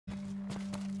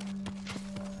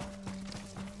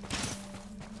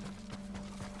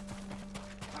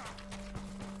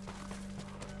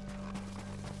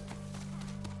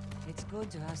Good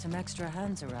to have some extra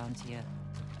hands around here.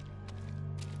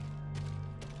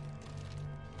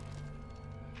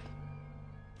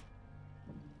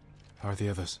 How are the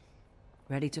others?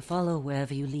 Ready to follow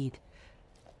wherever you lead.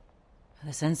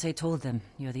 The sensei told them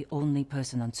you're the only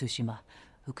person on Tsushima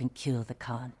who can kill the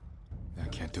Khan. I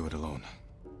can't do it alone.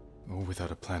 Or without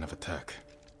a plan of attack.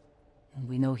 And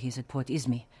we know he's at Port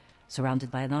Izmi, surrounded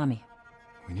by an army.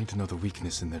 We need to know the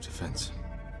weakness in their defense.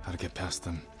 How to get past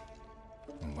them.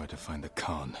 And where to find the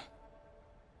Khan.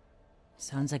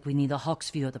 Sounds like we need a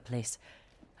hawk's view of the place.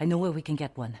 I know where we can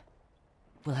get one.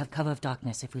 We'll have cover of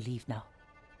darkness if we leave now.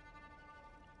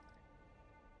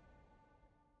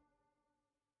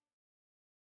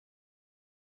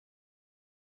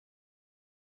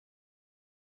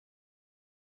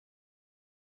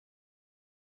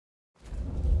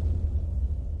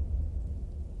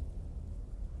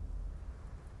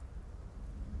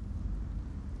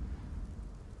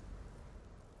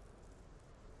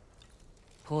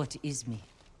 Port Izmi.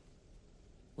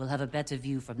 We'll have a better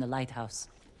view from the lighthouse.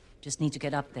 Just need to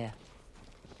get up there.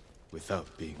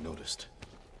 Without being noticed.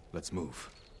 Let's move.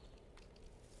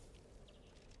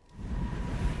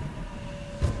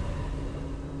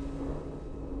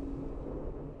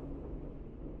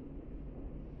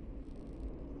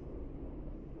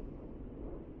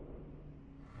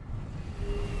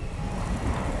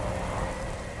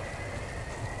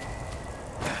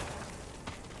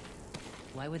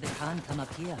 Why would the Khan come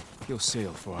up here? He'll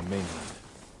sail for our mainland.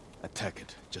 Attack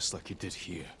it, just like he did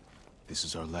here. This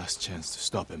is our last chance to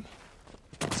stop him.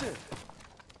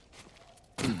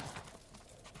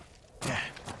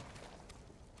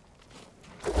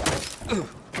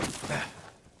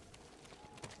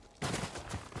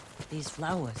 These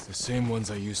flowers. The same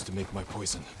ones I used to make my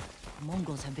poison.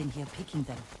 Mongols have been here picking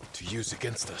them. To use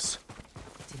against us.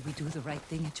 Did we do the right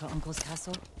thing at your uncle's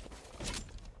castle?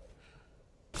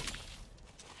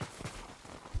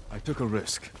 I took a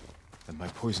risk, and my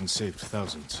poison saved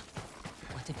thousands.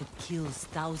 What if it kills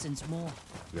thousands more?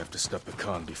 We have to stop the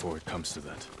Khan before it comes to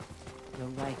that. You're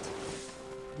right.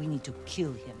 We need to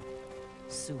kill him.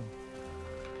 Soon.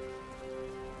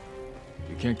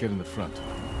 You can't get in the front.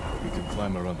 We can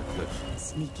climb around the cliff.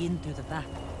 Sneak in through the back.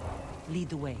 Lead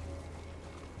the way.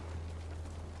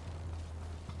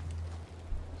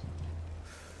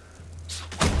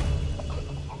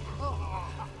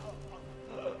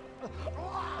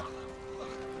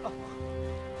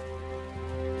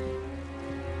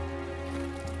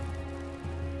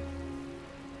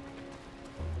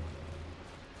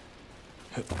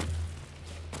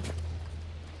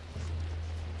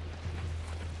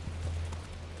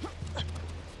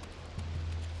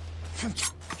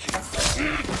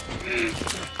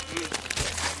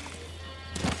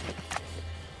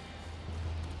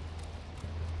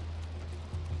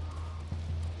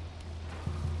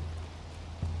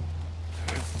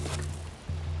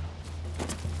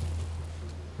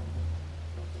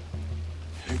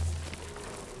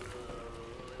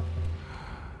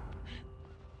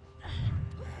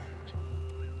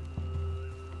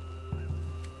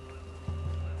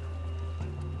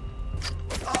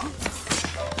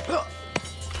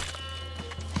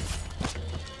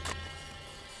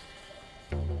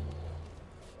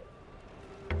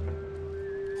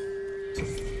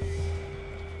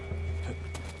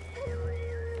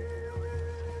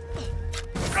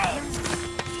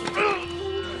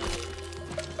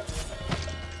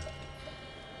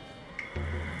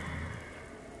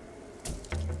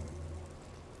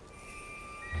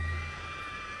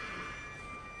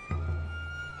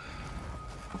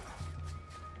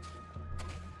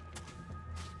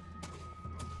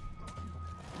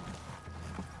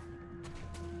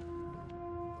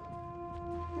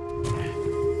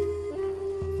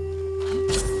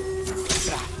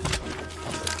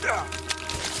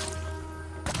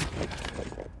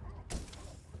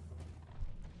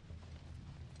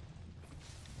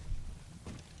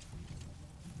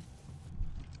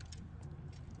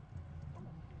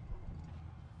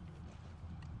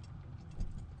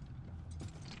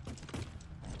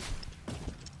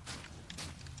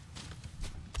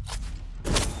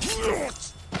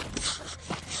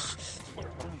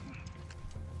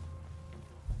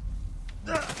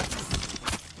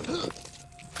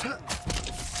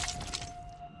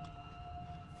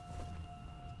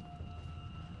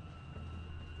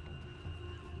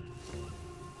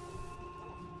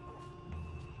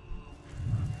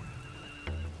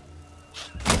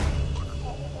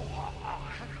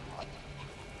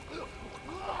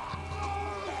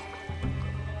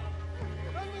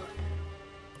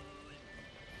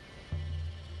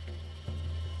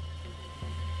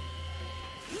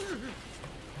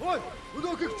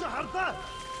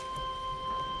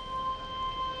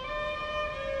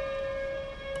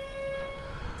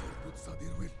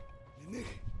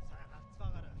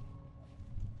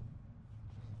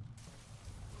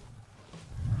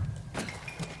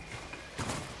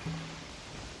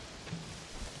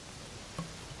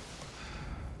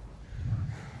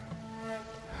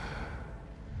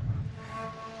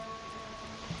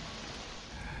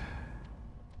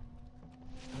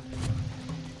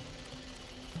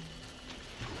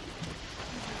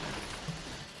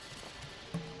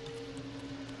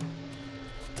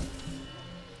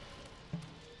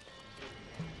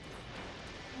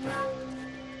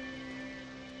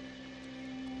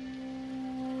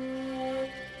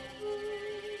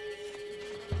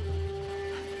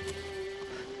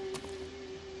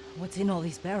 What's in all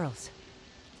these barrels?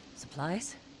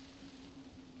 Supplies?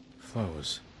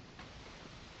 Flowers.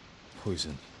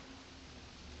 Poison.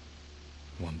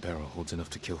 One barrel holds enough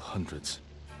to kill hundreds.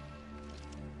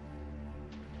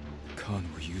 Khan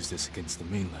will use this against the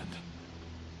mainland.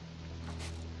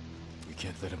 We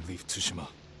can't let him leave Tsushima.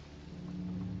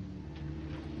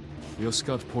 We'll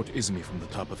scout Port Izumi from the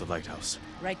top of the lighthouse.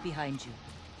 Right behind you.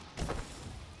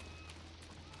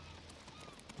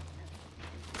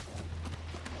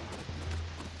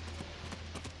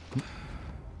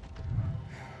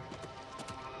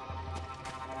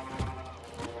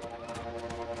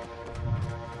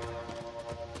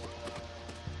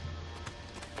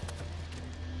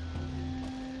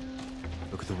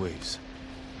 Look at the waves.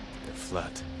 They're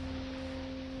flat.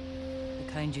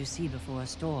 The kind you see before a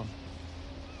storm.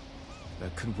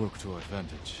 That could work to our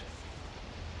advantage.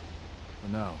 For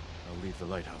now, I'll leave the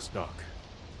lighthouse dark.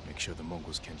 Make sure the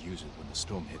Mongols can't use it when the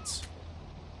storm hits.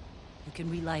 You can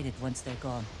relight it once they're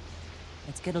gone.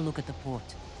 Let's get a look at the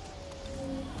port.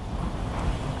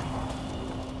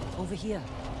 Over here.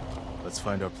 Let's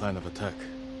find our plan of attack.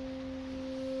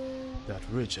 That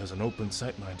ridge has an open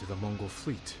sightline to the Mongol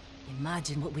fleet.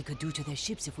 Imagine what we could do to their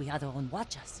ships if we had our own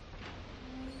watchers.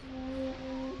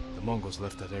 The Mongols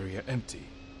left that area empty,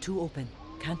 Too open.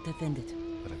 Can't defend it.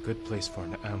 but a good place for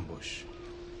an ambush.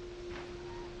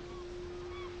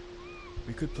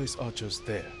 We could place archers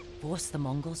there. Force the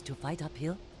Mongols to fight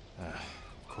uphill?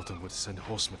 Khotan would send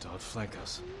horsemen to outflank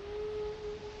us.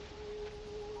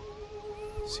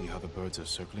 See how the birds are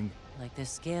circling? Like they're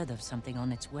scared of something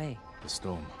on its way. The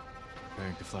storm,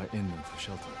 preparing to fly inland for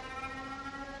shelter.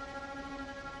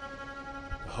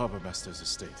 The harbor master's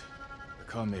estate. The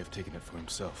Khan may have taken it for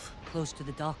himself. Close to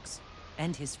the docks.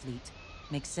 And his fleet.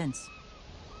 Makes sense.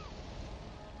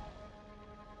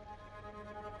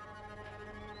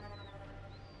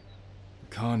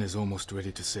 The Khan is almost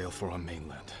ready to sail for our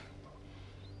mainland.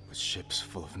 With ships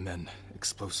full of men,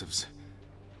 explosives,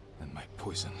 and my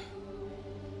poison.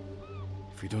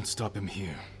 If we don't stop him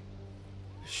here,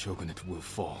 the shogunate will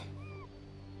fall.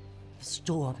 The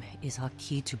storm is our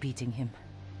key to beating him.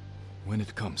 When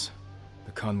it comes,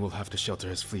 the Khan will have to shelter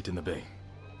his fleet in the bay.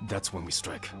 That's when we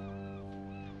strike.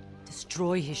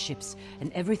 Destroy his ships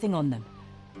and everything on them.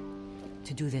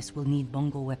 To do this, we'll need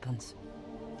Mongol weapons.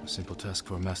 A simple task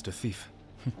for a master thief.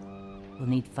 We'll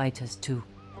need fighters too.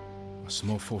 A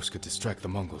small force could distract the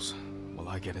Mongols, while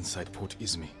I get inside Port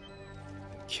Izumi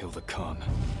and kill the Khan.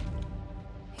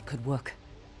 It could work.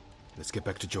 Let's get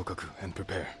back to Jokaku and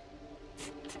prepare.